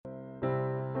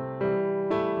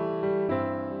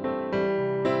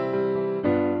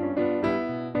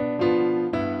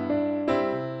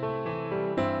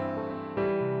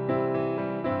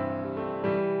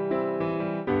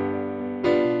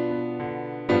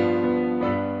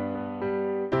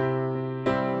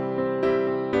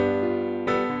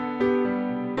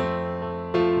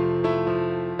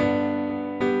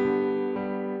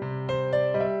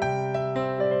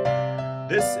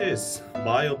is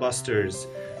BioBusters,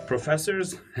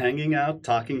 Professors Hanging Out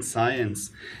Talking Science,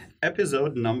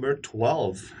 episode number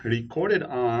 12, recorded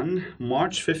on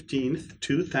March 15th,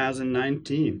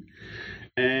 2019.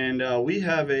 And we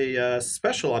have a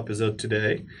special episode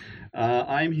today.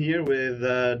 I'm here with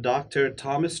Dr.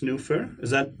 Thomas Newpher.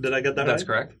 Did I get that right? That's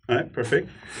correct. All right, perfect.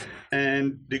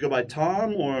 And do you go by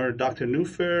Tom or Dr.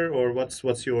 Newpher, or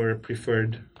what's your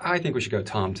preferred? I think we should go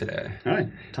Tom today. All right,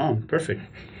 Tom, perfect.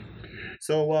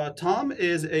 So Tom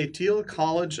is a Thiel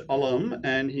College alum,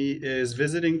 and he is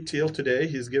visiting Thiel today.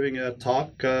 He's giving a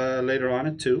talk later on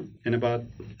at 2, in about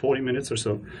 40 minutes or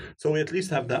so. So we at least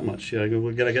have that much. Yeah,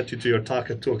 we're going to get you to your talk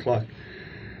at 2 o'clock.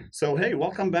 So, hey,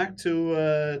 welcome back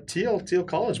to Thiel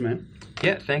College, man.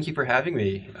 Yeah, thank you for having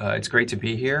me. It's great to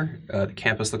be here. The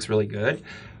campus looks really good.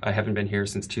 I haven't been here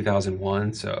since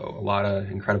 2001, so a lot of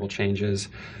incredible changes,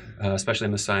 especially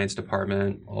in the science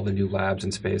department, all the new labs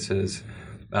and spaces.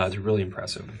 It's really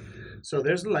impressive. So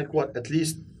there's at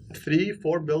least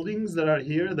 3-4 buildings that are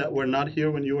here that were not here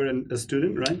when you were a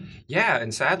student, right? Yeah,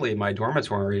 and sadly, my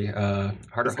dormitory,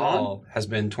 Harder Hall, has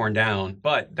been torn down,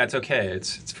 but that's okay.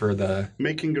 It's for the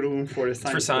making room for a science.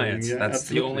 It's for science. Yeah, that's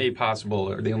absolutely. The only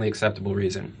possible or the only acceptable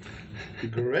reason.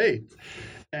 Great.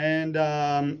 And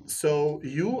so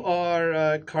you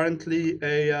are currently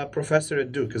a professor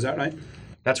at Duke, is that right?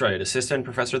 That's right, assistant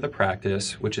professor of the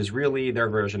practice, which is really their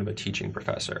version of a teaching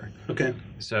professor. Okay.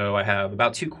 So I have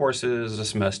about 2 courses a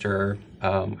semester.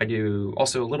 I do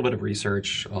also a little bit of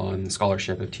research on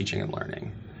scholarship of teaching and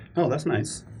learning. Oh, that's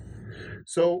nice.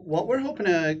 So what we're hoping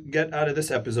to get out of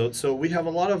this episode, so we have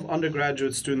a lot of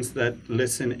undergraduate students that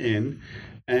listen in,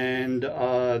 and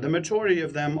the majority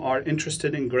of them are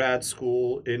interested in grad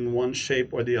school in one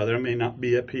shape or the other. May not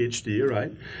be a PhD,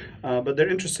 right? But they're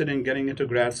interested in getting into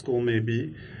grad school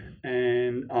maybe.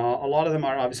 And a lot of them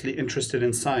are obviously interested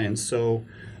in science. So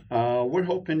we're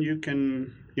hoping you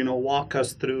can, walk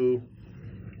us through,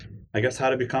 I guess, how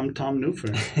to become Tom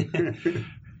Newpher.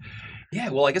 Yeah,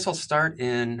 well, I guess I'll start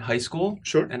in high school.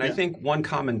 Sure. And I think one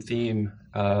common theme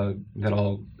that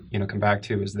I'll come back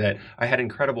to is that I had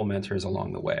incredible mentors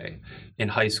along the way in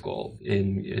high school,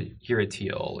 here at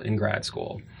Thiel, in grad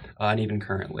school, and even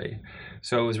currently.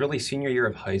 So it was really senior year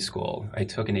of high school. I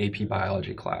took an AP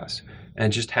biology class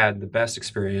and just had the best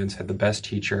experience, had the best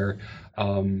teacher.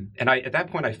 And at that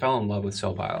point, I fell in love with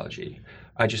cell biology.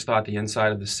 I just thought the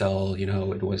inside of the cell,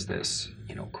 it was this,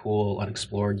 cool,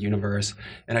 unexplored universe,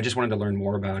 and I just wanted to learn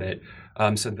more about it.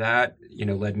 So that,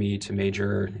 led me to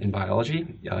major in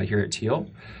biology here at Thiel.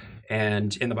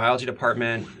 And in the biology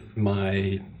department,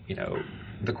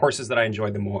 the courses that I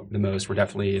enjoyed the most were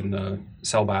definitely in the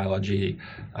cell biology,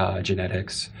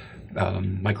 genetics,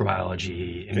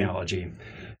 microbiology, immunology.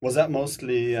 Was that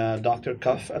mostly Dr.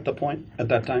 Cuff at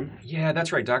that time? Yeah,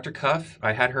 that's right. Dr. Cuff,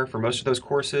 I had her for most of those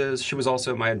courses. She was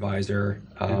also my advisor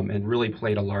and really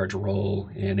played a large role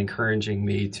in encouraging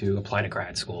me to apply to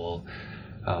grad school.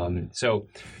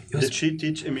 Did she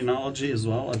teach immunology as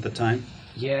well at the time?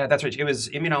 Yeah, that's right. It was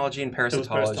immunology and parasitology. It was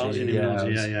parasitology and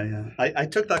immunology. Yeah. I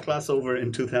took that class over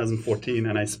in 2014,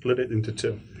 and I split it into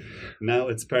 2. Now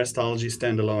it's parasitology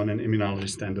standalone and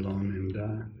immunology standalone,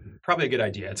 and probably a good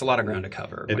idea. It's a lot of ground to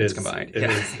cover when it's combined. It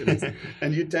is.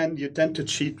 And you tend to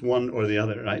cheat one or the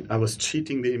other, right? I was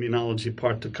cheating the immunology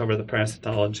part to cover the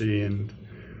parasitology,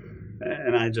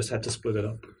 and I just had to split it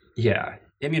up. Yeah.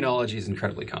 Immunology is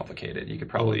incredibly complicated. You could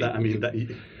probably... I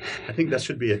think that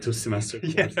should be a 2-semester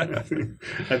course. Yeah.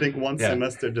 I think one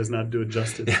semester does not do it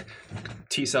justice. Yeah.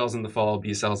 T cells in the fall,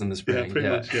 B cells in the spring. Yeah, pretty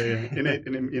much. Yeah. Innate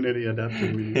immunity, adaptive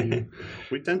immunity.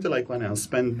 We tend to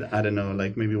spend,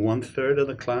 maybe 1/3 of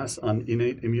the class on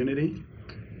innate immunity.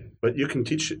 But you can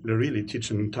really teach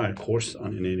an entire course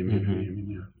on innate immunity.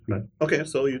 Mm-hmm. But, okay,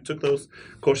 so you took those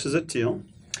courses at Thiel.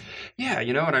 Yeah,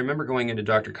 and I remember going into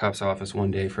Dr. Cuff's office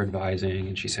one day for advising,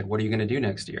 and she said, "What are you going to do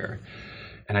next year?"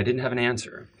 And I didn't have an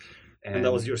answer. And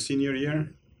that was your senior year?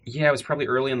 Yeah, it was probably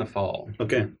early in the fall.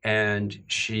 Okay. And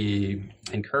she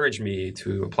encouraged me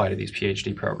to apply to these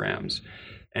PhD programs.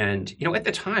 And, at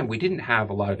the time, we didn't have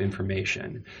a lot of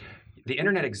information. The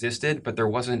internet existed, but there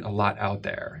wasn't a lot out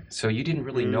there. So you didn't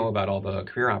really know about all the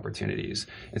career opportunities.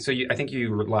 And so I think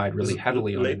you relied really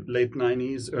heavily on... Late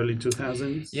 90s, early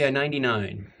 2000s? Yeah,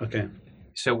 99. Okay.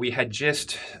 So we had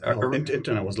just...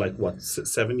 internet was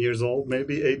 7 years old,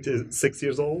 maybe 6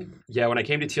 years old? Yeah, when I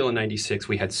came to Thiel in 96,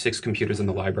 we had 6 computers in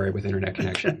the library with internet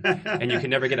connection. And you could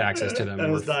never get access to them. That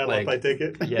was dial-up, I take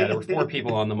it? Yeah, there were 4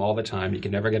 people on them all the time. You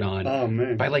could never get on. Oh,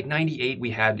 man. By 98,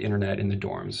 we had internet in the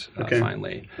dorms,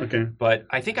 finally. Okay. But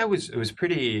I think it was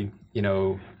pretty,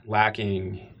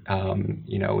 lacking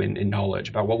in knowledge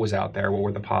about what was out there, what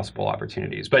were the possible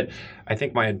opportunities. But I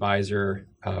think my advisor,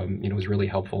 was really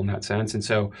helpful in that sense. And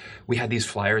so we had these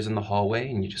flyers in the hallway,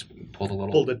 and you just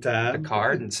Pull the tab.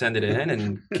 card and send it in.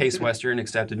 And Case Western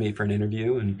accepted me for an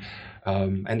interview, and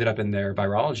ended up in their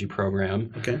virology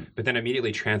program. Okay. But then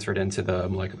immediately transferred into the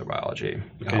molecular biology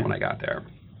when I got there.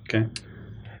 Okay.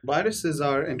 Viruses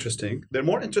are interesting. They're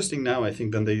more interesting now, I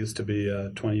think, than they used to be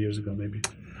 20 years ago, maybe.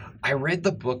 I read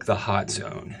the book The Hot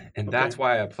Zone, and that's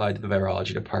why I applied to the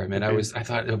virology department. Okay. I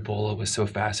thought Ebola was so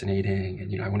fascinating,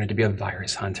 and I wanted to be a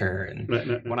virus hunter. And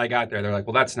Right. when I got there, they're like,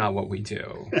 "Well, that's not what we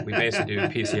do. We basically do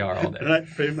PCR all day." Right,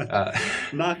 pretty much.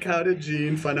 Knock out a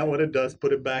gene, find out what it does,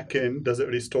 put it back in. Does it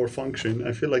restore function?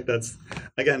 I feel like that's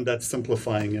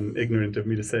simplifying and ignorant of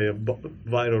me to say of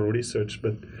viral research,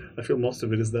 but I feel most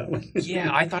of it is that way. Yeah,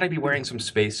 I thought I'd be wearing some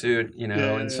spacesuit,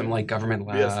 and some like government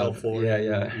lab. BSL-4.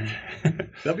 Yeah.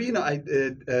 No, but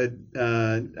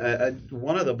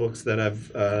one of the books that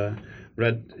I've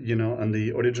read, on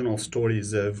the original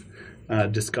stories of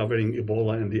discovering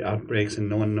Ebola and the outbreaks, and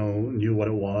no one knew what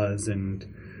it was, and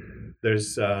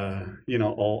there's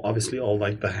obviously all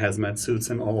like the hazmat suits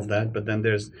and all of that, but then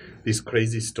there's these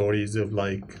crazy stories of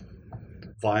like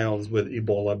vials with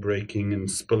Ebola breaking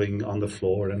and spilling on the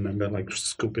floor, and then they're like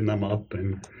scooping them up,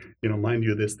 and mind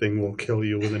you, this thing will kill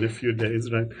you within a few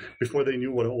days, right? Before they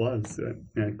knew what it was.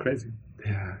 Yeah, crazy.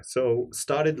 Yeah. So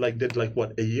did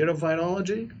what, a year of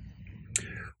virology?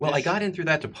 Well, I got in through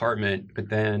that department, but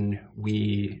then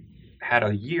we had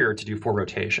a year to do 4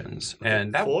 rotations.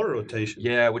 And that 4 rotations?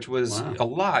 Yeah, which was a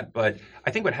lot. But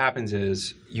I think what happens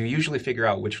is you usually figure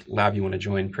out which lab you want to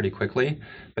join pretty quickly.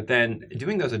 But then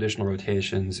doing those additional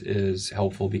rotations is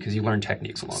helpful because you learn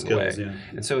techniques along the way. Yeah.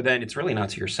 And so then it's really not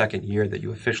to your second year that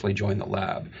you officially join the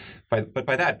lab. But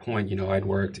by that point, I'd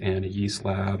worked in a yeast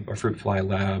lab, a fruit fly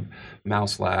lab,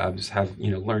 mouse labs, have,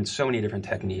 learned so many different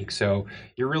techniques. So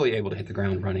you're really able to hit the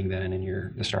ground running then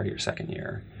in the start of your second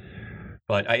year.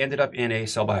 But I ended up in a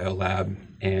cell bio lab,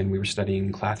 and we were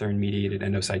studying clathrin-mediated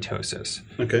endocytosis.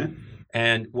 Okay.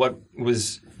 And what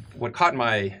caught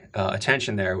my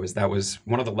attention there was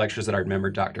one of the lectures that I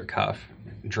remembered Dr. Cuff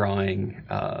drawing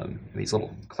these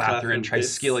little clathrin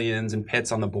triskelions and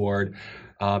pits on the board.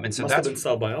 And so Must have been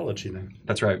cell biology then.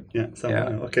 That's right. Yeah,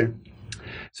 bio. Okay.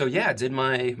 So I did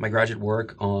my graduate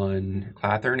work on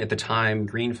clathrin. At the time,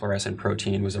 green fluorescent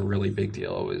protein was a really big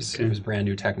deal. It was brand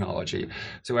new technology.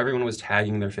 So everyone was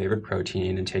tagging their favorite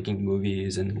protein and taking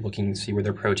movies and looking to see where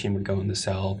their protein would go in the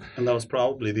cell. And that was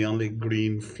probably the only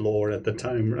green floor at the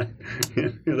time, right?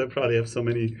 They probably have so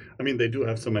many. I mean, they do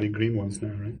have so many green ones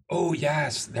now, right? Oh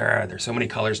yes, there's so many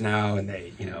colors now, and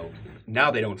they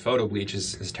now they don't photo bleach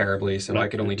as terribly. So I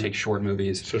could only take short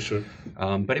movies. Sure.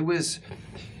 But it was.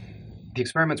 The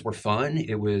experiments were fun.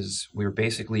 We were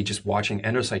basically just watching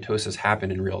endocytosis happen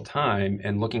in real time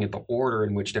and looking at the order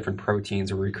in which different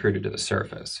proteins are recruited to the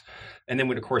surface. And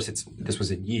then, of course, this was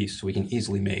in yeast, so we can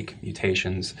easily make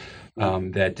mutations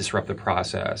that disrupt the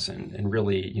process and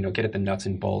really, get at the nuts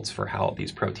and bolts for how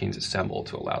these proteins assemble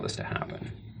to allow this to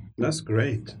happen. That's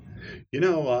great.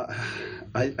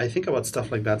 I think about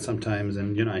stuff like that sometimes,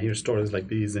 and I hear stories like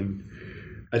these, and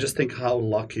I just think how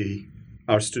lucky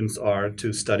our students are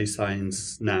to study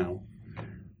science now,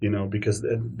 because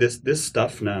this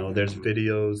stuff now, there's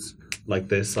videos like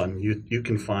this on you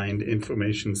can find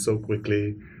information so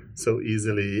quickly, so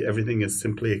easily. Everything is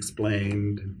simply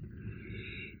explained.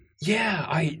 Yeah,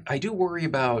 I do worry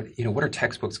about, what are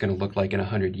textbooks going to look like in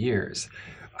 100 years?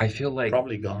 I feel like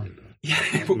probably gone.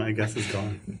 Yeah, my guess is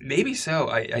gone. Maybe so.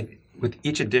 I with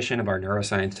each edition of our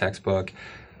neuroscience textbook,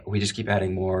 we just keep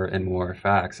adding more and more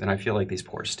facts. And I feel like these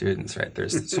poor students, right?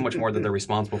 There's so much more that they're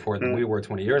responsible for than we were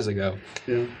 20 years ago.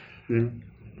 Yeah.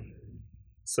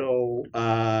 So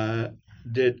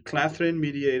did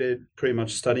pretty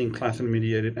much studying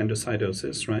clathrin-mediated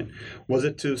endocytosis, right? Was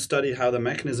it to study how the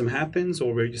mechanism happens,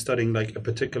 or were you studying like a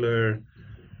particular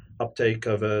uptake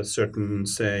of a certain,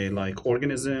 say, like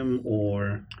organism,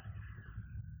 or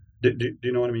do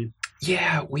you know what I mean?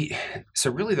 Yeah, so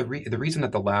really the reason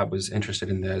that the lab was interested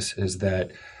in this is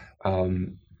that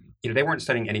they weren't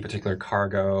studying any particular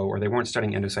cargo, or they weren't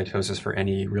studying endocytosis for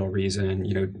any real reason.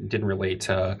 It didn't relate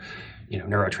to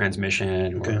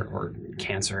neurotransmission or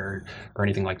cancer or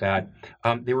anything like that.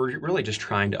 They were really just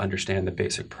trying to understand the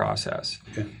basic process.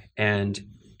 Okay. And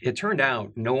it turned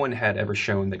out no one had ever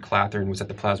shown that clathrin was at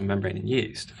the plasma membrane in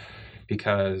yeast,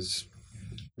 because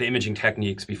the imaging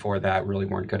techniques before that really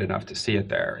weren't good enough to see it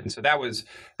there. And so that was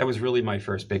really my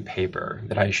first big paper,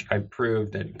 that I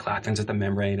proved that clathin's at the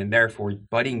membrane, and therefore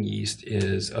budding yeast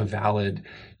is a valid,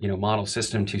 model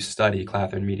system to study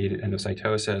clathin-mediated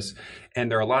endocytosis. And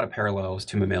there are a lot of parallels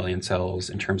to mammalian cells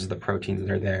in terms of the proteins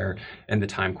that are there and the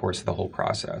time course of the whole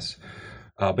process.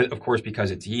 But of course, because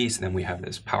it's yeast, then we have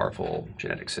this powerful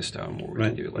genetic system where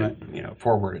we can do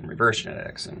forward and reverse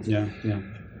genetics. And yeah.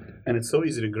 And it's so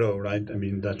easy to grow, right? I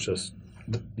mean,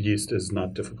 the yeast is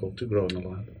not difficult to grow in the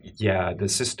lab. Yeah, the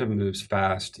system moves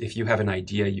fast. If you have an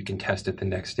idea, you can test it the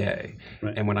next day.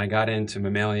 Right. And when I got into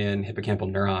mammalian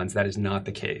hippocampal neurons, that is not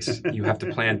the case. You have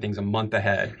to plan things a month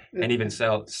ahead. And even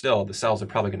still, the cells are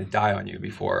probably going to die on you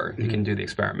before you can do the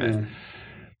experiment.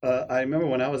 Yeah. I remember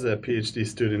when I was a PhD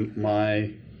student,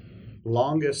 my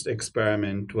longest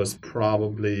experiment was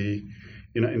probably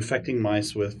infecting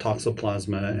mice with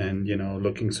toxoplasma and,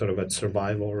 looking sort of at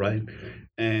survival, right?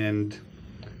 And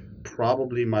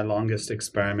probably my longest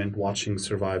experiment watching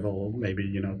survival,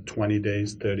 maybe, 20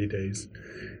 days, 30 days.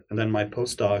 And then my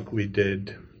postdoc, we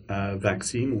did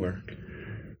vaccine work.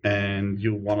 And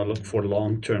you want to look for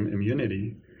long-term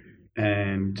immunity.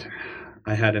 And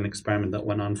I had an experiment that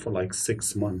went on for like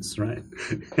 6 months, right?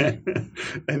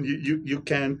 And you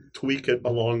can't tweak it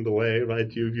along the way, right?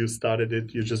 You started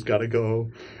it, you just got to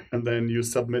go. And then you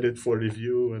submit it for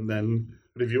review, and then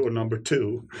reviewer number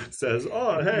 2 says,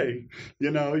 oh, hey,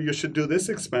 you should do this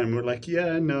experiment. We're like,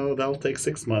 yeah, no, that'll take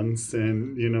 6 months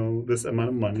and, this amount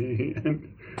of money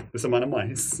and this amount of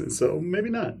mice. So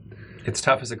maybe not. It's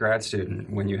tough as a grad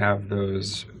student when you have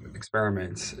those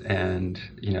experiments and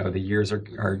the years are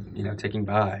ticking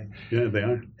by. Yeah, they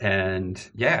are. And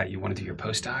you want to do your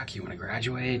postdoc, you want to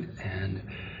graduate, and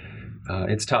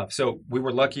it's tough. So we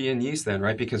were lucky in yeast then,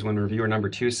 right? Because when reviewer number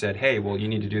 2 said, hey, well, you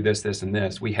need to do this, this, and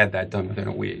this, we had that done within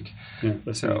a week. Yeah,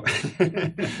 that's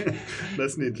neat.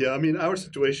 That's neat. Yeah, I mean, our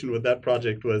situation with that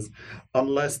project was,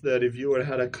 unless the reviewer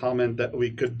had a comment that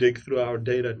we could dig through our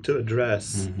data to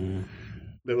address,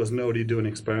 there was nobody doing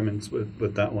experiments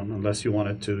with that one, unless you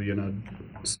wanted to,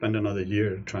 spend another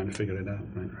year trying to figure it out,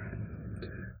 right?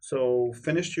 So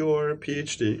finished your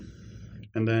PhD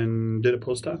and then did a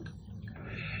postdoc?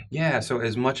 Yeah, so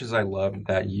as much as I love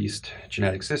that yeast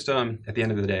genetic system, at the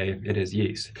end of the day, it is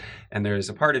yeast. And there's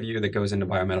a part of you that goes into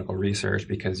biomedical research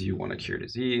because you want to cure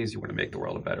disease, you want to make the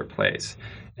world a better place.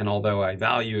 And although I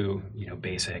value,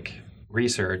 basic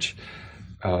research,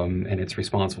 and it's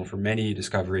responsible for many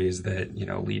discoveries that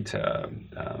lead to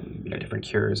different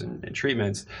cures and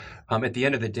treatments. At the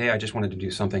end of the day, I just wanted to do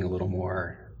something a little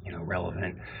more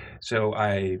relevant. So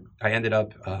I ended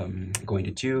up going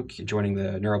to Duke, joining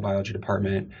the neurobiology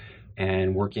department,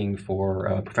 and working for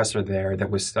a professor there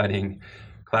that was studying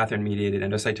clathin-mediated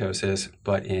endocytosis,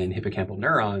 but in hippocampal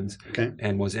neurons,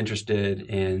 and was interested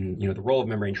in the role of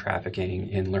membrane trafficking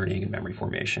in learning and memory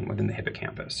formation within the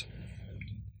hippocampus.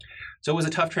 So it was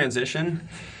a tough transition.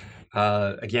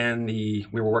 Again, we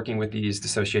were working with these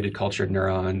dissociated cultured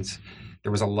neurons.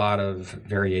 There was a lot of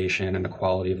variation in the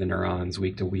quality of the neurons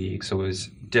week to week, so it was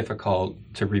difficult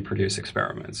to reproduce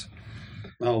experiments.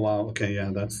 Oh wow! Okay,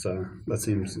 yeah,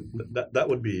 that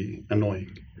would be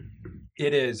annoying.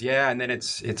 It is, yeah, and then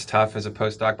it's tough as a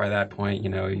postdoc by that point.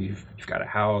 You've got a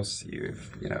house,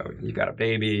 you've got a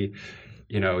baby.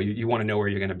 You want to know where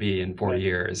you're going to be in 4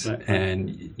 years, and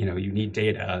you need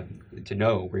data to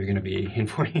know where you're going to be in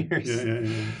 4 years.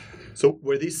 Yeah. So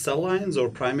were these cell lines or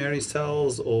primary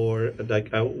cells, or like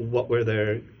what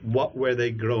were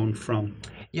they grown from?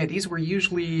 Yeah, these were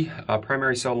usually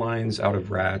primary cell lines out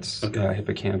of rats,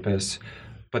 hippocampus,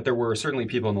 but there were certainly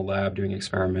people in the lab doing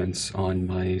experiments on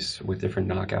mice with different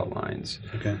knockout lines.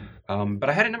 Okay. But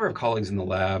I had a number of colleagues in the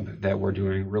lab that were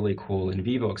doing really cool in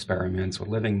vivo experiments with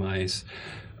living mice,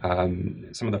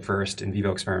 some of the first in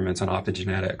vivo experiments on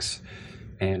optogenetics,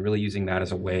 and really using that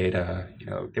as a way to,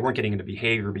 they weren't getting into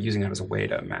behavior, but using that as a way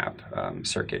to map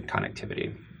circuit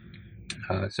connectivity.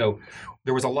 So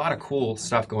there was a lot of cool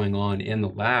stuff going on in the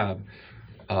lab.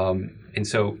 And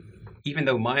so even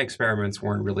though my experiments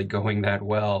weren't really going that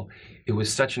well, it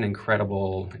was such an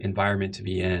incredible environment to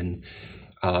be in.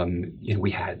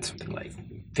 We had something like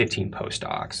 15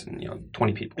 postdocs and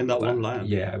 20 people in that one lab.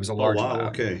 Yeah, it was a large lab.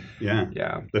 Okay,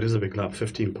 yeah, that is a big lab.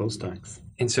 15 postdocs.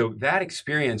 And so that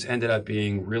experience ended up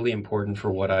being really important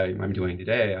for what I'm doing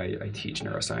today. I teach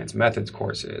neuroscience methods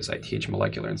courses. I teach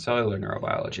molecular and cellular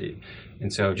neurobiology.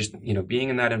 And so just being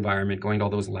in that environment, going to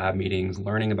all those lab meetings,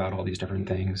 learning about all these different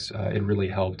things, it really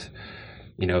helped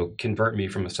convert me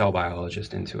from a cell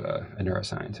biologist into a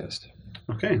neuroscientist.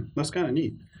 Okay, that's kind of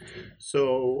neat.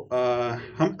 So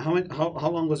how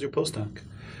long was your postdoc?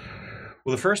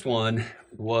 Well, the first one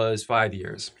was 5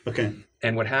 years. Okay.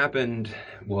 And what happened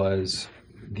was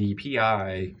the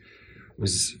PI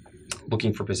was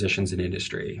looking for positions in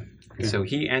industry. Okay. So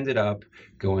he ended up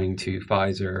going to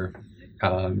Pfizer,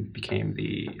 became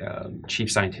the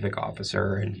chief scientific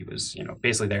officer, and he was,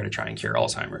 basically there to try and cure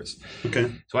Alzheimer's.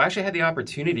 Okay. So I actually had the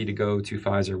opportunity to go to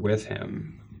Pfizer with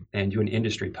him and do an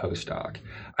industry postdoc.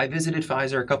 I visited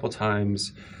Pfizer a couple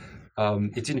times.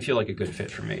 It didn't feel like a good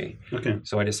fit for me. Okay.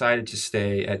 So I decided to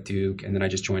stay at Duke, and then I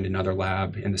just joined another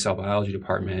lab in the cell biology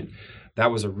department. That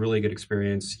was a really good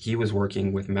experience. He was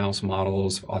working with mouse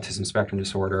models, autism spectrum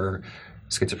disorder,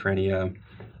 schizophrenia,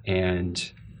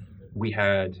 and we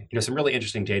had some really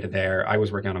interesting data there. I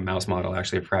was working on a mouse model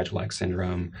actually of Fragile X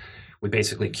syndrome. We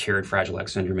basically cured Fragile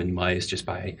X syndrome in mice just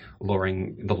by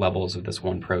lowering the levels of this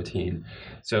one protein.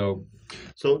 So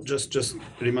just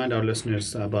remind our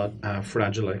listeners about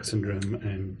Fragile X syndrome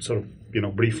and sort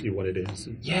of briefly what it is.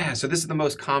 yeah, so this is the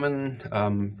most common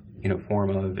form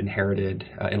of inherited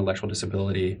intellectual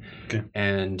disability. Okay.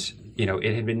 And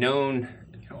it had been known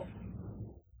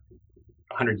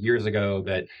 100 years ago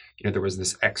that there was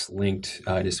this X-linked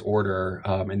disorder,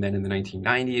 and then in the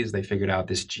 1990s they figured out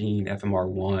this gene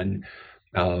FMR1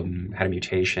 had a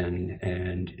mutation,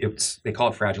 and they call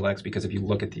it Fragile X because if you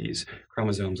look at these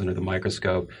chromosomes under the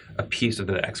microscope, a piece of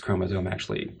the X chromosome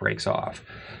actually breaks off.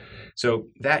 So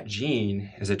that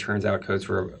gene, as it turns out, codes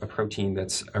for a protein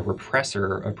that's a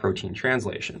repressor of protein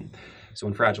translation. So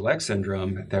in Fragile X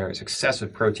syndrome, there's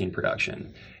excessive protein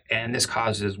production, and this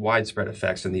causes widespread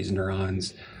effects in these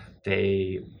neurons.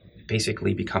 They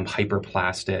basically become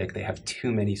hyperplastic. They have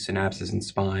too many synapses and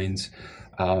spines.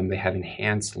 They have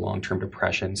enhanced long-term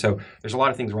depression. So there's a lot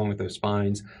of things wrong with those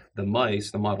spines. The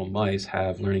model mice,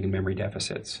 have learning and memory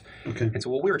deficits. Okay. And so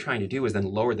what we were trying to do is then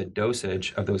lower the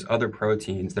dosage of those other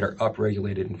proteins that are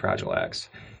upregulated in Fragile X.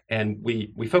 And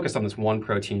we focused on this one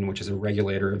protein, which is a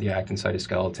regulator of the actin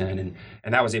cytoskeleton,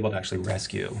 and that was able to actually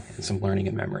rescue in some learning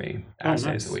and memory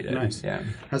assays that we did. Nice. Yeah.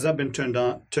 Has that been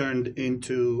turned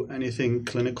into anything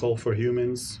clinical for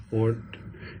humans, or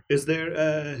is there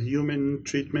a human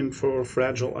treatment for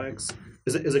Fragile X?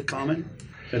 Is it common?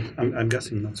 I'm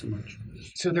guessing not so much.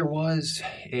 So there was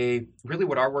really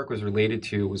what our work was related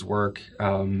to was work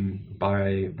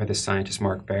by the scientist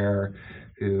Mark Baer,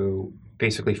 who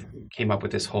basically came up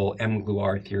with this whole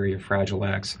mGluR theory of Fragile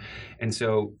X. And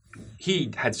so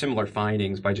he had similar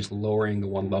findings by just lowering the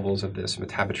one levels of this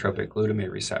metabotropic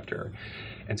glutamate receptor.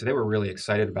 And so they were really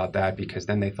excited about that because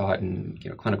then they thought in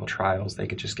clinical trials they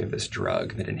could just give this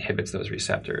drug that inhibits those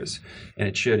receptors, and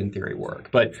it should in theory work.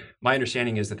 But my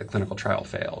understanding is that the clinical trial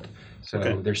failed,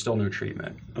 so there's still no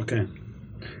treatment. Okay.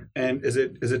 And is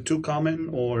it too common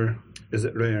or is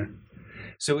it rare?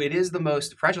 So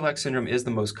Fragile X syndrome is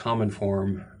the most common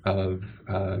form of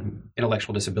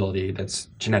intellectual disability that's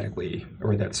genetically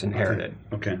or that's inherited.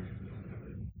 Okay.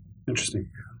 Interesting.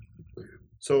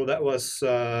 So that was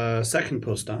second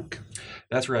postdoc.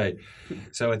 That's right.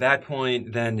 So at that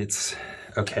point, then it's,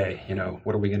 okay,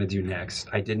 what are we going to do next?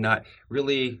 I did not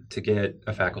really, to get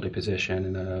a faculty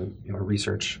position and a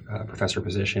research professor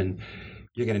position,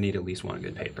 you're going to need at least one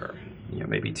good paper,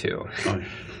 maybe two. Oh.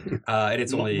 And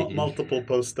it's only multiple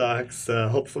postdocs,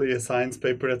 hopefully a science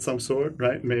paper of some sort,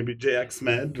 right? Maybe JX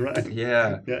Med, right?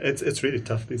 Yeah. Yeah, it's really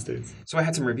tough these days. So I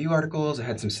had some review articles, I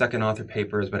had some second author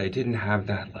papers, but I didn't have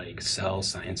that like Cell,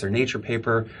 Science, or Nature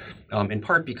paper, in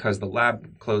part because the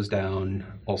lab closed down.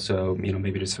 Also,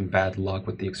 maybe just some bad luck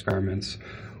with the experiments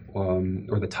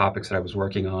or the topics that I was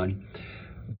working on.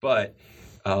 But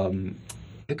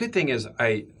the good thing is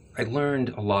I learned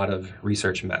a lot of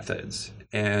research methods,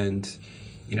 and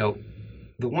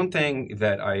the one thing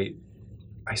that I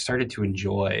started to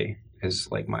enjoy is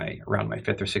like around my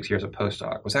 5th or 6th years of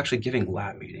postdoc was actually giving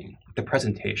lab meeting, the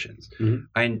presentations. Mm-hmm.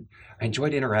 I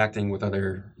enjoyed interacting with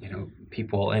other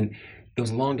people, and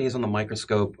those long days on the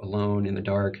microscope alone in the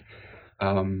dark.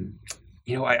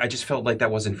 I just felt like that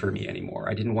wasn't for me anymore.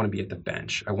 I didn't want to be at the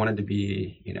bench. I wanted to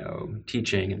be,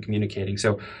 teaching and communicating.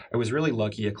 So I was really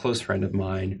lucky. A close friend of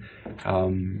mine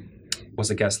was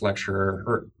a guest lecturer,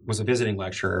 or was a visiting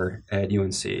lecturer at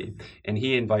UNC. And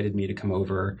he invited me to come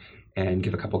over and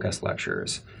give a couple guest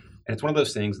lectures. And it's one of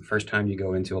those things, the first time you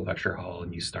go into a lecture hall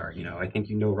and you start, I think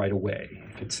right away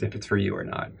if it's for you or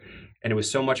not. And it was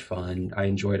so much fun. I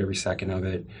enjoyed every second of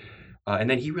it. And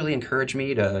then he really encouraged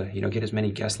me to, get as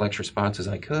many guest lecture spots as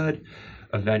I could.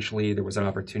 Eventually, there was an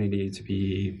opportunity to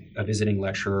be a visiting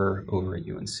lecturer over at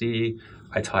UNC.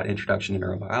 I taught Introduction to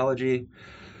Neurobiology.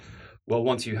 Well,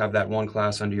 once you have that one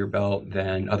class under your belt,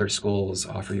 then other schools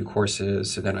offer you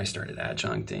courses. So then I started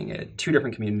adjuncting at 2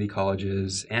 different community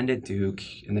colleges and at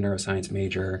Duke in the neuroscience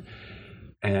major.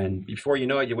 And before you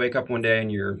know it, you wake up one day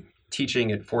and you're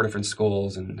teaching at 4 different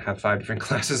schools and have 5 different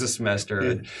classes a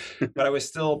semester. But I was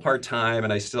still part-time,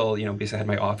 and I still, basically had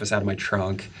my office out of my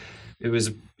trunk. It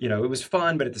was, it was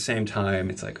fun, but at the same time,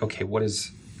 it's like, okay, what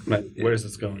is... Right. Where is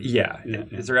this going? Yeah.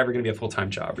 Is there ever going to be a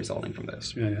full-time job resulting from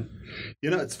this? Yeah.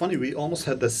 It's funny. We almost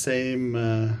had the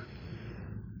same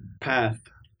path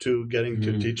to getting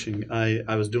to teaching.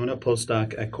 I was doing a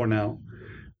postdoc at Cornell,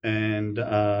 and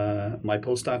my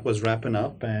postdoc was wrapping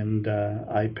up, and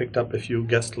I picked up a few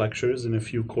guest lectures and a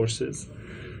few courses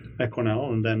at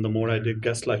Cornell. And then the more I did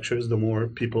guest lectures, the more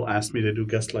people asked me to do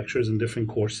guest lectures in different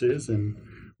courses. And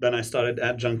then I started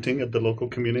adjuncting at the local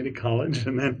community college,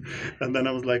 and then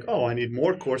I was like, oh, I need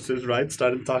more courses, right?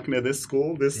 Started talking to this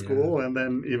school, and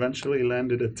then eventually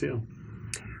landed at Teal.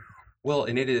 Well,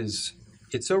 and it's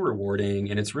so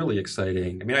rewarding, and it's really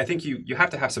exciting. I mean, I think you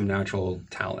have to have some natural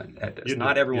talent at this.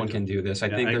 Not everyone can do this. I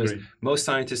think most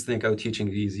scientists think, oh, teaching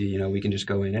is easy. We can just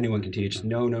go in. Anyone can teach.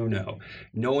 No.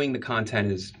 Knowing the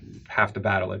content is half the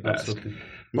battle at best. Absolutely.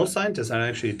 Most scientists are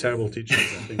actually terrible teachers,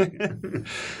 I think.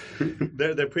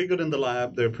 They're pretty good in the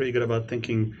lab. They're pretty good about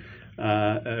thinking,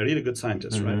 really good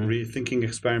scientists, right? Rethinking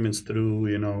experiments through,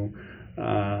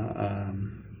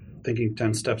 thinking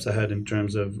 10 steps ahead in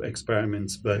terms of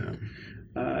experiments. But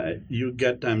you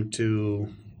get them to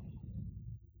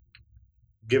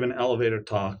give an elevator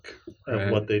talk of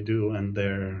what they do, and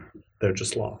they're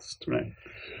just lost, right?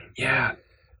 Yeah.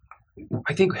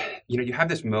 I think, you have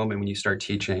this moment when you start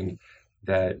teaching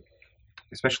that,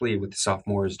 especially with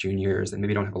sophomores, juniors, that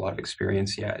maybe don't have a lot of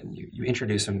experience yet, and you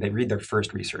introduce them, they read their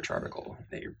first research article.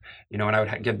 And I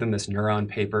would give them this neuron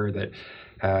paper that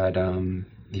had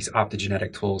these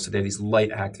optogenetic tools. So they have these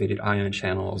light-activated ion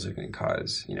channels that can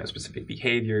cause, specific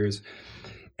behaviors.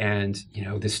 And,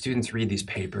 the students read these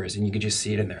papers, and you can just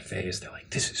see it in their face. They're like,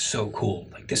 this is so cool.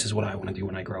 Like, this is what I want to do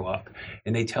when I grow up.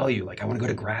 And they tell you, like, I want to go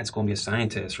to grad school and be a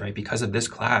scientist, right? Because of this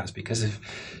class, because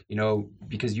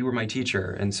you were my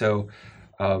teacher. And so,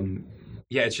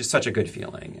 it's just such a good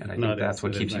feeling. And I think that's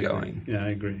what keeps you going. Yeah, I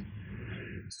agree.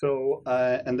 So,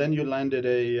 and then you landed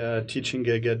a teaching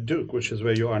gig at Duke, which is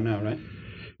where you are now, right?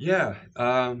 Yeah.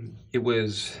 It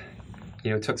was,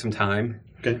 it took some time.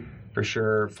 Okay. For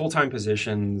sure. Full-time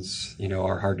positions,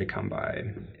 are hard to come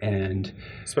by. And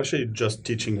especially just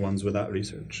teaching ones without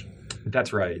research.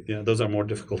 That's right. Yeah, those are more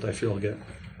difficult, I feel, again.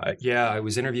 I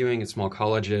was interviewing at small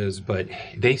colleges, but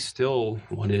they still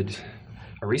wanted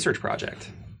a research project.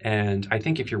 And I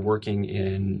think if you're working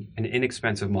in an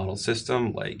inexpensive model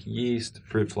system like yeast,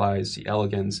 fruit flies, C.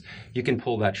 elegans, you can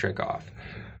pull that trick off.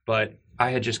 But I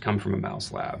had just come from a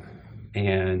mouse lab.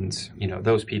 And,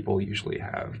 those people usually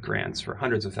have grants for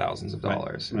hundreds of thousands of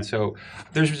dollars. Right. And so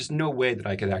there's just no way that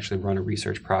I could actually run a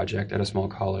research project at a small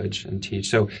college and teach.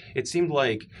 So it seemed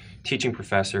like teaching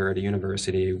professor at a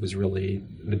university was really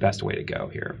the best way to go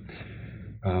here.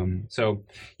 In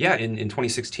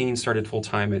 2016, started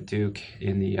full-time at Duke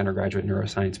in the undergraduate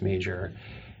neuroscience major.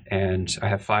 And I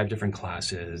have 5 different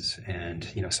classes, and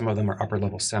some of them are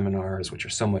upper-level seminars, which are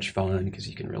so much fun because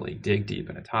you can really dig deep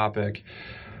in a topic.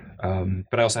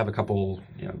 But I also have a couple,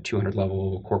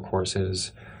 200-level core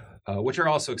courses, which are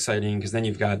also exciting because then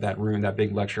you've got that room, that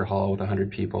big lecture hall with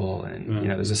 100 people, and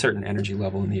there's a certain energy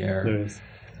level in the air. There is.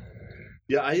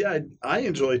 Yeah, I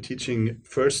enjoy teaching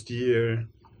first-year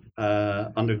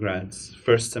undergrads,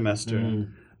 first semester,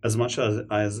 as much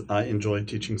as I enjoy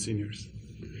teaching seniors.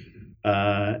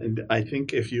 And I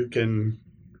think if you can,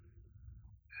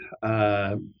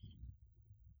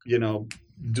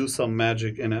 do some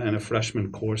magic in a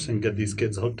freshman course and get these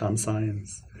kids hooked on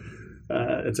science,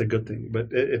 it's a good thing. But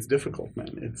it's difficult, man.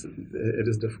 It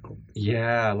is difficult.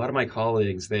 Yeah, a lot of my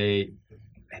colleagues, the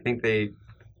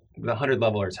 100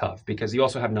 level are tough because you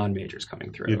also have non-majors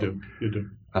coming through. You do.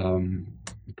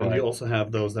 And you also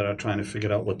have those that are trying to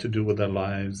figure out what to do with their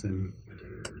lives, and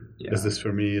is this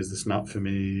for me? Is this not for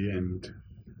me? And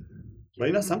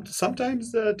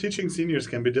sometimes teaching seniors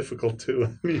can be difficult too.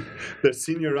 I mean, there's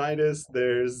senioritis.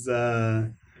 There's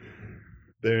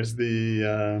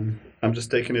the I'm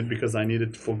just taking it because I need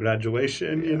it for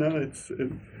graduation.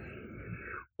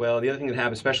 Well, the other thing that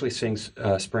happens, especially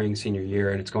spring senior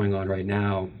year, and it's going on right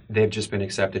now, they've just been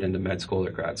accepted into med school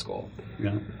or grad school.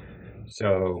 Yeah.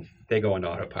 So they go on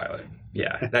autopilot.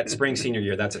 Yeah, that spring senior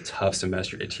year, that's a tough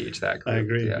semester to teach that group. I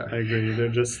agree. Yeah. I agree. They're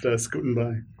just scooting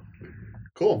by.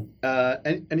 Cool.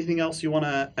 Anything else you want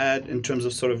to add in terms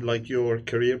of sort of like your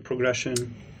career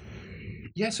progression?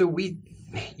 Yeah, so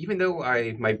even though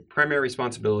my primary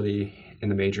responsibility in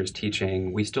the major is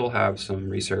teaching, we still have some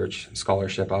research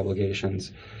scholarship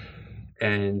obligations.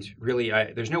 And really,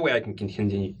 there's no way I can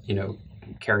continue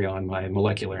carry on my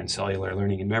molecular and cellular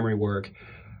learning and memory work.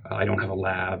 I don't have a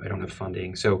lab. I don't have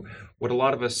funding. So what a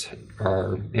lot of us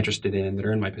are interested in that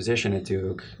are in my position at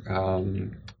Duke,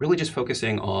 really just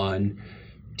focusing on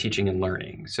teaching and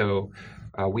learning. So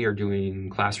we are doing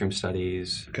classroom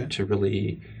studies to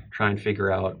really try and figure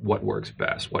out what works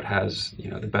best, what has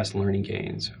the best learning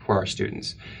gains for our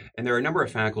students. And there are a number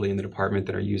of faculty in the department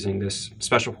that are using this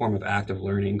special form of active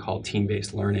learning called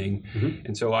team-based learning. Mm-hmm.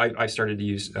 And so I started to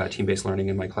use team-based learning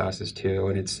in my classes too.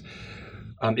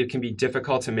 And it can be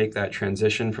difficult to make that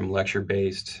transition from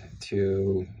lecture-based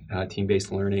to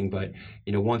team-based learning. But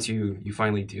once you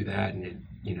finally do that and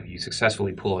you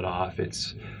successfully pull it off,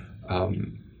 it's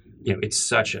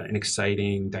such an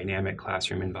exciting, dynamic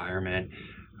classroom environment.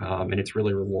 And it's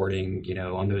really rewarding,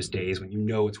 on those days when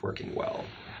it's working well.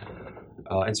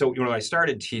 And so when I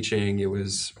started teaching,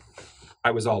 I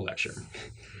was all lecture.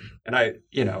 And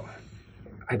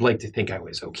I'd like to think I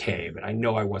was okay, but I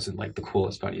know I wasn't like the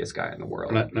coolest, funniest guy in the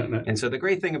world. No. And so the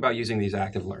great thing about using these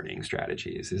active learning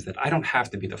strategies is that I don't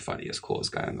have to be the funniest,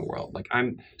 coolest guy in the world. Like,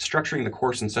 I'm structuring the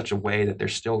course in such a way that they're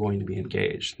still going to be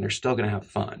engaged and they're still going to have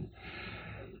fun.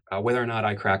 Whether or not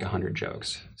I crack 100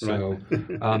 jokes. So,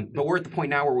 but we're at the point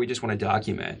now where we just want to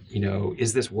document,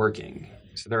 is this working?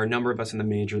 So there are a number of us in the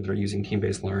major that are using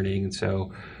team-based learning. And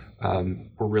so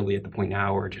we're really at the point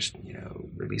now where we're just,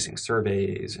 releasing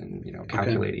surveys and,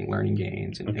 calculating learning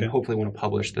gains and hopefully want to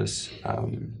publish these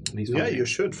findings. Yeah, you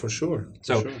should, for sure.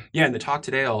 In the talk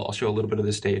today, I'll show a little bit of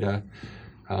this data.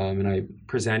 And I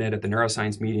presented at the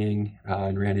neuroscience meeting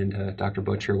and ran into Dr.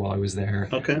 Butcher while I was there.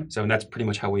 Okay. So, and that's pretty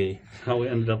much how we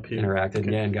ended up here. Interacted,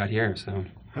 and got here. So.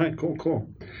 All right, cool.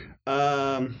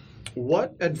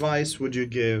 What advice would you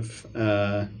give?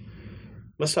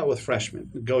 Let's start with freshmen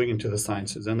going into the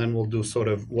sciences, and then we'll do sort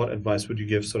of what advice would you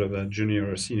give sort of a junior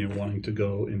or senior wanting to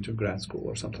go into grad school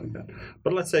or something like that.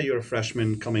 But let's say you're a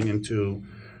freshman coming into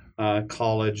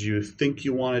college. You think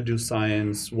you want to do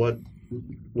science. What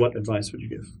advice would you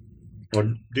give? Or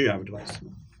do you have advice?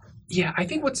 Yeah, I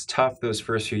think what's tough those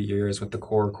first few years with the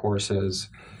core courses,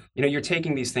 you're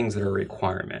taking these things that are a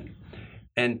requirement,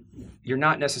 and you're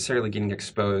not necessarily getting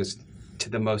exposed to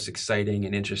the most exciting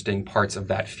and interesting parts of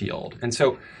that field. And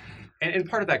so, and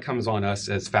part of that comes on us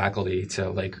as faculty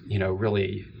to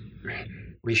really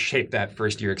reshape that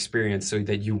first year experience so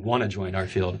that you want to join our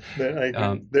field.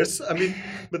 There's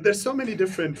so many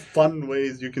different fun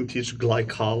ways you can teach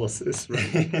glycolysis,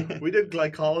 right? We did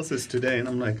glycolysis today, and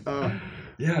I'm like,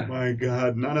 yeah, my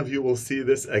God, none of you will see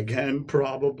this again,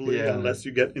 probably, unless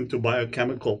you get into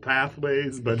biochemical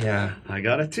pathways. But I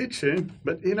gotta teach it.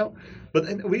 But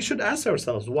we should ask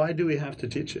ourselves, why do we have to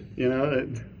teach it?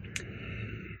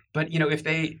 But if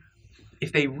they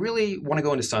really want to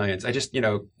go into science, I just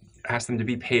ask them to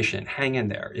be patient, hang in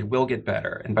there. It will get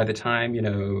better. And by the time,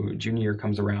 junior year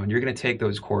comes around, you're going to take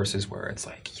those courses where it's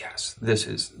like, yes, this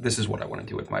is what I want to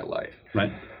do with my life.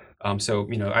 Right. So,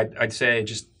 I'd say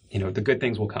just, the good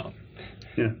things will come.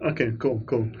 Yeah. Okay, cool.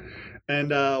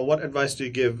 And what advice do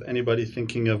you give anybody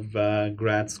thinking of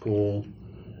grad school?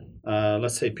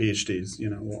 Let's say PhDs,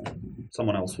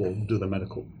 someone else will do the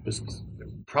medical business.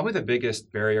 Probably the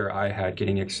biggest barrier I had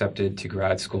getting accepted to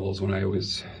grad schools when I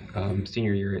was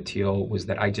senior year at Teal was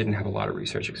that I didn't have a lot of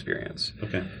research experience.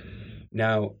 Okay.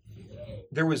 Now,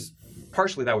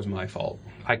 partially that was my fault.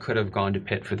 I could have gone to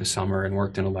Pitt for the summer and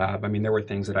worked in a lab. I mean, there were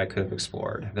things that I could have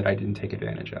explored that I didn't take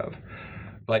advantage of.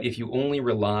 But if you only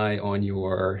rely on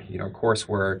your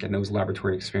coursework and those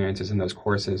laboratory experiences in those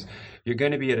courses, you're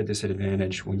going to be at a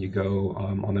disadvantage when you go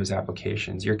on those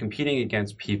applications. You're competing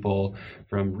against people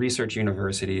from research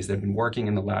universities that have been working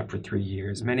in the lab for 3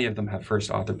 years. Many of them have first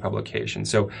author publications.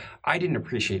 So I didn't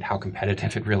appreciate how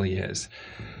competitive it really is.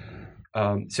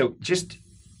 And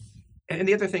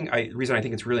the other reason I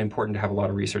think it's really important to have a lot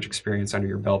of research experience under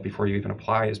your belt before you even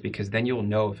apply is because then you'll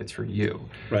know if it's for you.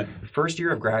 Right. First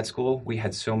year of grad school, we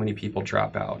had so many people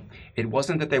drop out. It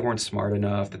wasn't that they weren't smart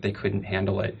enough, that they couldn't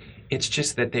handle it. It's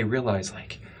just that they realized,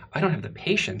 I don't have the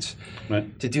patience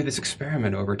to do this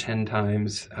experiment over 10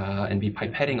 times and be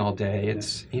pipetting all day.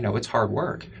 It's hard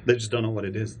work. They just don't know what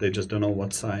it is. They just don't know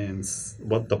what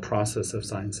the process of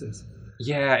science is.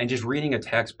 Yeah, and just reading a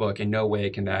textbook, in no way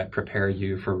can that prepare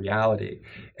you for reality.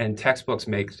 And textbooks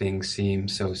make things seem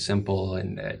so simple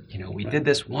and that, we did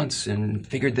this once and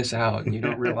figured this out, and you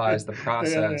don't realize the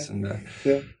process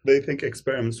They think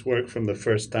experiments work from the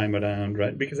first time around,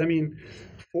 right? Because,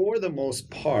 for the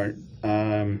most part,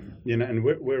 and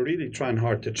we're really trying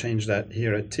hard to change that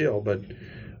here at Teal, but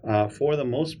for the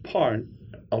most part,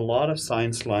 a lot of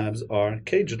science labs are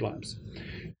caged labs.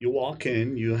 You walk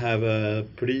in, you have a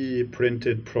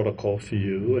pre-printed protocol for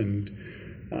you, and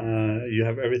You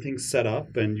have everything set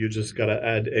up, and you just got to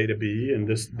add A to B and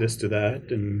this to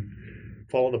that, and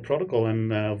follow the protocol, and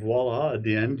voila! At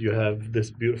the end, you have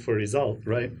this beautiful result,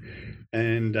 right?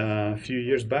 And a few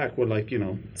years back, we're like,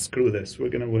 screw this. We're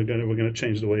gonna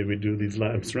change the way we do these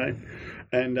labs, right?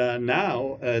 And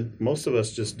now, most of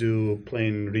us just do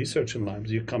plain research in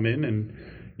labs. You come in and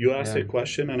you ask Yeah. a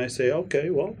question, and I say, okay,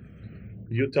 well,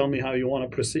 you tell me how you want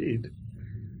to proceed.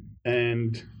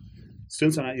 And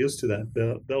students are not used to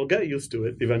that. They'll get used to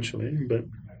it eventually, but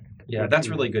Yeah, that's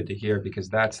really good to hear because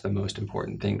that's the most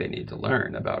important thing they need to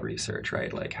learn about research,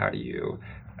 right? Like, how do you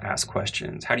ask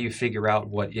questions? How do you figure out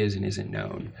what is and isn't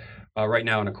known? Right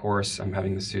now in a course, I'm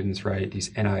having the students write these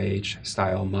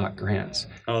NIH-style mock grants,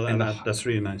 oh, and that's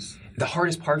really nice. the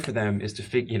hardest part for them is to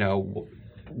figure,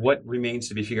 what remains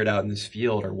to be figured out in this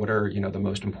field, or what are the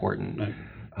most important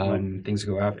Right. things to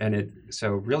go out. And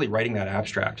so really writing that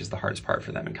abstract is the hardest part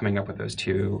for them, and coming up with those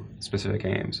two specific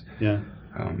aims. Yeah.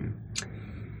 Um,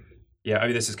 Yeah, I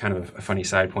mean, this is kind of a funny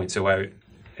side point. So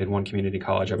at one community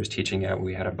college I was teaching at,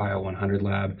 we had a Bio 100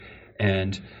 lab,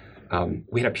 and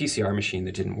we had a PCR machine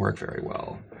that didn't work very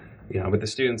well. But the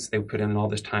students, they put in all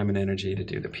this time and energy to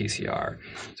do the PCR.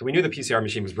 So we knew the PCR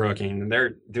machine was broken, and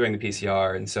they're doing the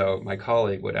PCR, and so my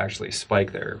colleague would actually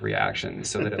spike their reactions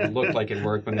so that it looked like it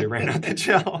worked when they ran out the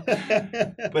gel.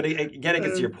 But again, it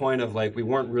gets to your point of like, we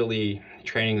weren't really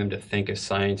training them to think as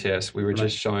scientists. We were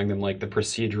just showing them like the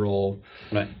procedural,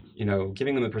 Right.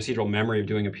 Giving them the procedural memory of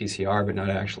doing a PCR, but not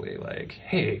actually like,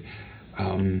 hey,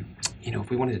 if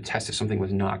we wanted to test if something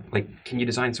was not, like, can you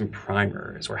design some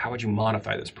primers, or how would you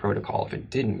modify this protocol if it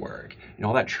didn't work?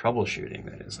 All that troubleshooting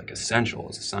that is like essential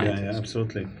as a scientist. Yeah,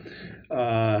 absolutely.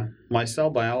 My cell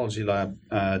biology lab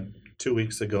 2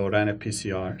 weeks ago ran a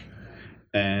PCR,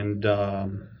 and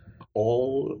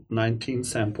all 19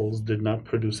 samples did not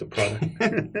produce a product.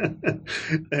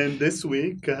 And this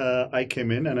week, I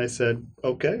came in and I said,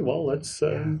 okay, well, let's.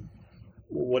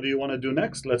 What do you want to do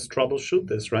next? Let's troubleshoot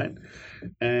this, right?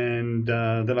 And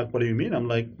they're like, what do you mean? I'm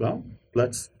like, well,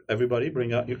 let's everybody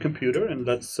bring out your computer and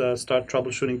let's start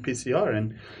troubleshooting PCR.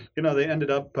 And, they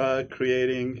ended up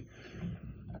creating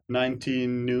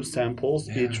 19 new samples,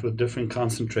 each with different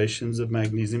concentrations of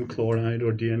magnesium chloride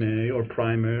or DNA or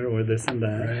primer or this and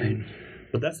that. Right.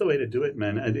 But that's the way to do it,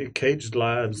 man. And caged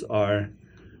labs are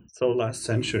so last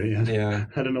century. Yeah.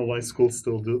 I don't know why schools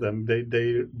still do them.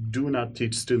 They do not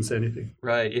teach students anything.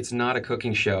 Right. It's not a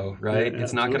cooking show, right? Yeah,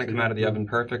 it's not going to come out of the oven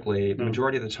perfectly. The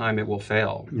majority of the time it will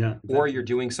fail. Yeah. Or you're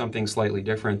doing something slightly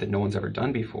different that no one's ever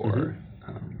done before.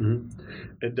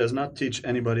 It does not teach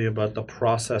anybody about the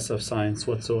process of science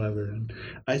whatsoever. And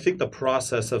I think the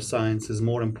process of science is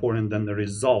more important than the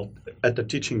result at the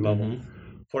teaching level.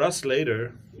 For us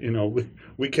later,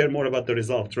 we care more about the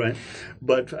results, right?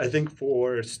 But I think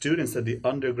for students at the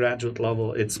undergraduate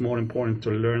level, it's more important to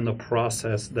learn the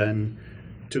process than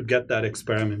to get that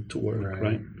experiment to work,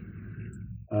 right?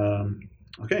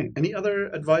 Okay. Any other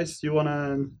advice you want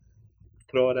to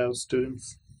throw at our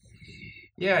students?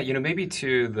 Yeah, maybe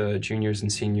to the juniors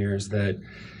and seniors that,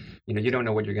 you don't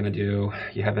know what you're going to do.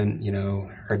 You haven't,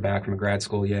 heard back from a grad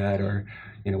school yet, or,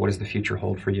 what does the future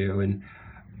hold for you? And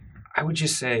I would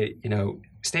just say,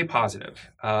 stay positive.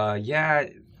 Yeah,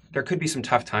 there could be some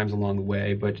tough times along the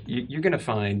way, but you're going to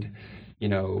find,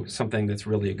 something that's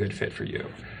really a good fit for you.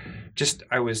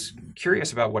 I was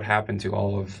curious about what happened to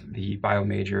all of the bio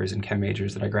majors and chem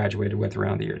majors that I graduated with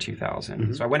around the year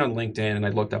 2000. So I went on LinkedIn and I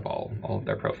looked up all of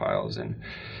their profiles, and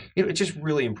it's just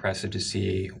really impressive to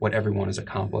see what everyone has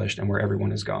accomplished and where everyone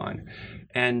has gone.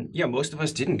 And most of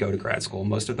us didn't go to grad school.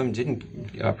 Most of them didn't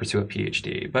pursue a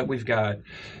PhD. But we've got,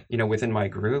 within my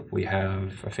group, we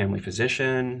have a family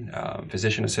physician,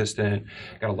 physician assistant,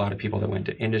 got a lot of people that went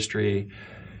to industry.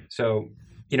 So,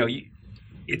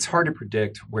 it's hard to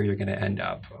predict where you're going to end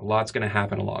up. A lot's going to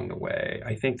happen along the way.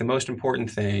 I think the most important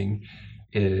thing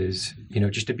is,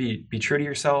 just to be true to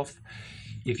yourself.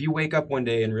 If you wake up one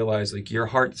day and realize like your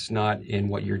heart's not in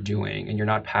what you're doing and you're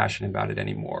not passionate about it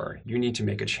anymore, you need to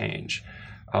make a change.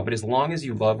 But as long as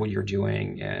you love what you're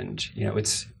doing and,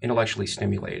 it's intellectually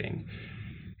stimulating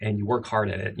and you work hard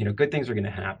at it, good things are going to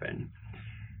happen.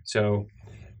 So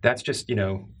that's just,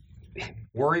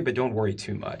 worry, but don't worry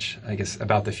too much, I guess,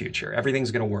 about the future. Everything's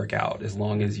going to work out as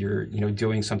long as you're,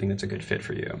 doing something that's a good fit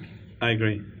for you. I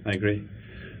agree.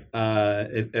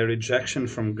 A rejection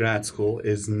from grad school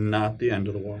is not the end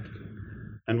of the world.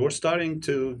 And we're starting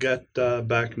to get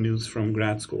back news from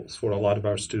grad schools for a lot of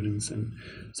our students. And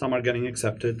some are getting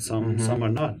accepted, some are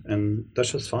not. And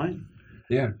that's just fine.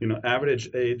 Yeah.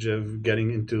 Average age of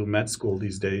getting into med school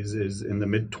these days is in the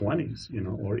mid-20s,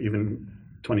 or even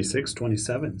 26,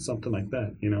 27, something like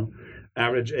that,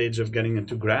 average age of getting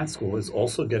into grad school is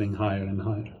also getting higher and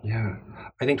higher. Yeah.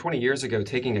 I think 20 years ago,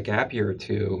 taking a gap year or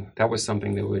two, that was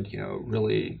something that would,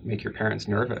 really make your parents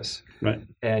nervous. Right.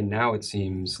 And now it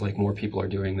seems like more people are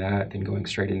doing that than going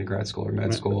straight into grad school or med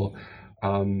Right. school.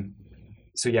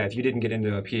 So yeah, if you didn't get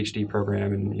into a PhD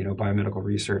program in, biomedical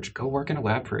research, go work in a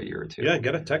lab for a year or two. Yeah,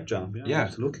 get a tech job. Yeah.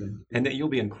 Absolutely. And that you'll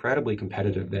be incredibly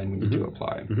competitive then when you do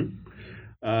apply.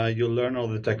 You'll learn all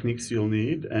the techniques you'll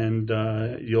need, and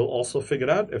you'll also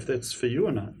figure out if it's for you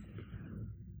or not.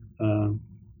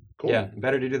 Cool. Yeah,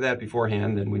 better to do that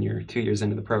beforehand than when you're 2 years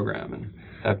into the program and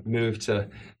have moved to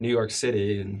New York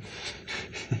City and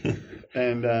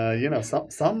and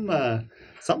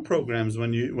some programs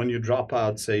when you drop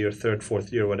out, say your third,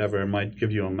 fourth year, whatever, might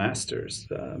give you a master's,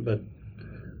 but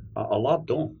a lot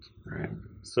don't. Right.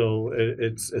 So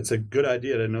it's a good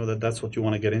idea to know that that's what you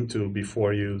want to get into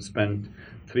before you spend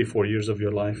 3-4 years of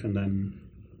your life and then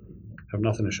have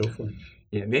nothing to show for it.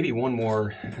 Yeah, maybe one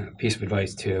more piece of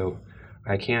advice too.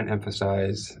 I can't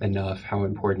emphasize enough how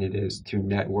important it is to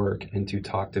network and to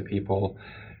talk to people.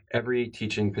 Every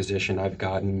teaching position I've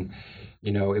gotten,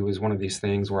 it was one of these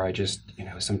things where I just,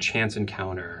 some chance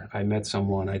encounter. I met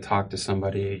someone, I talked to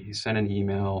somebody, you sent an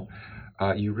email.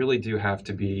 You really do have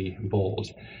to be bold.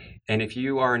 And if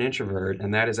you are an introvert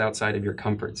and that is outside of your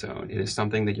comfort zone, it is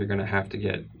something that you're going to have to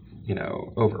get,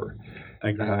 over. I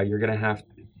agree. You're going to have,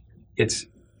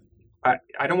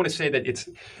 I don't want to say that it's,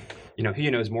 who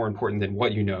you know is more important than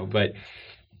what you know, but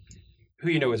who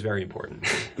you know is very important.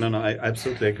 No, I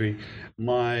absolutely agree.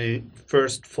 My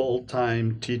first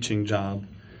full-time teaching job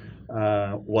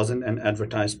wasn't an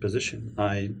advertised position.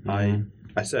 I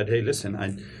said, hey, listen,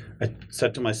 I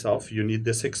said to myself, you need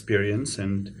this experience,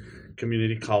 and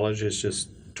community college is just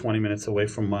 20 minutes away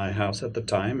from my house at the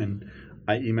time, and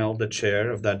I emailed the chair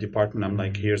of that department. I'm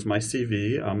like, here's my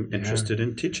CV. I'm interested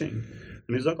in teaching.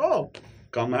 And he's like, oh,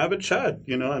 come have a chat,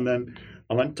 and then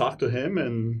I went and talked to him,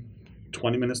 and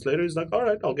 20 minutes later, he's like, all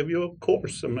right, I'll give you a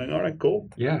course. I'm like, all right, cool.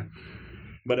 Yeah.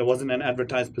 But it wasn't an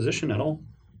advertised position at all.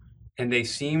 And they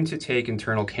seem to take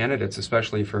internal candidates,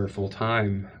 especially for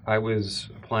full-time. I was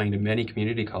applying to many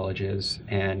community colleges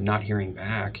and not hearing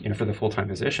back, for the full-time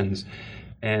positions.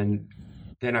 And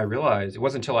then I realized, it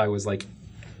wasn't until I was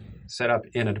set up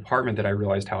in a department that I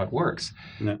realized how it works.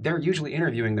 Yeah. They're usually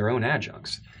interviewing their own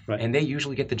adjuncts, right, and they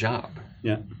usually get the job.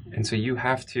 Yeah. And so you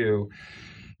have to,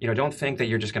 don't think that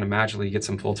you're just going to magically get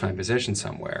some full-time position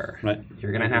somewhere. Right.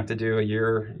 You're going to have to do a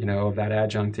year, of that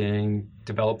adjuncting,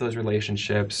 develop those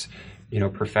relationships,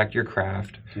 perfect your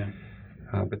craft. Yeah.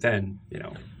 But then,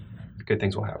 good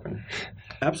things will happen.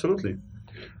 Absolutely.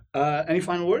 Any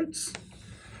final words?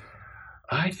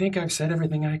 I think I've said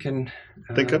everything I can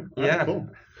think of. Yeah. Right, cool.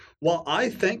 Well, I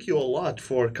thank you a lot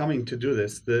for coming to do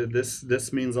this.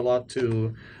 This means a lot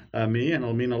to me, and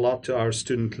it'll mean a lot to our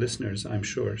student listeners, I'm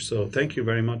sure. So thank you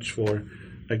very much for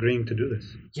agreeing to do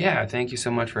this. Yeah, thank you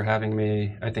so much for having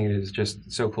me. I think it is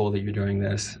just so cool that you're doing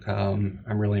this. I'm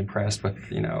really impressed with,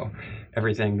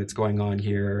 everything that's going on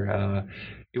here.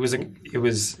 It was an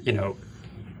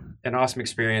awesome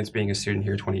experience being a student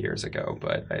here 20 years ago,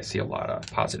 but I see a lot of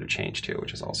positive change too,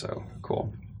 which is also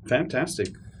cool. Fantastic.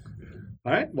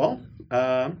 All right. Well,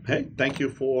 hey, thank you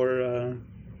for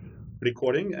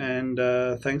recording, and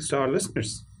thanks to our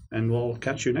listeners. And we'll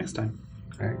catch you next time.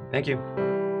 All right. Thank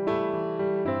you.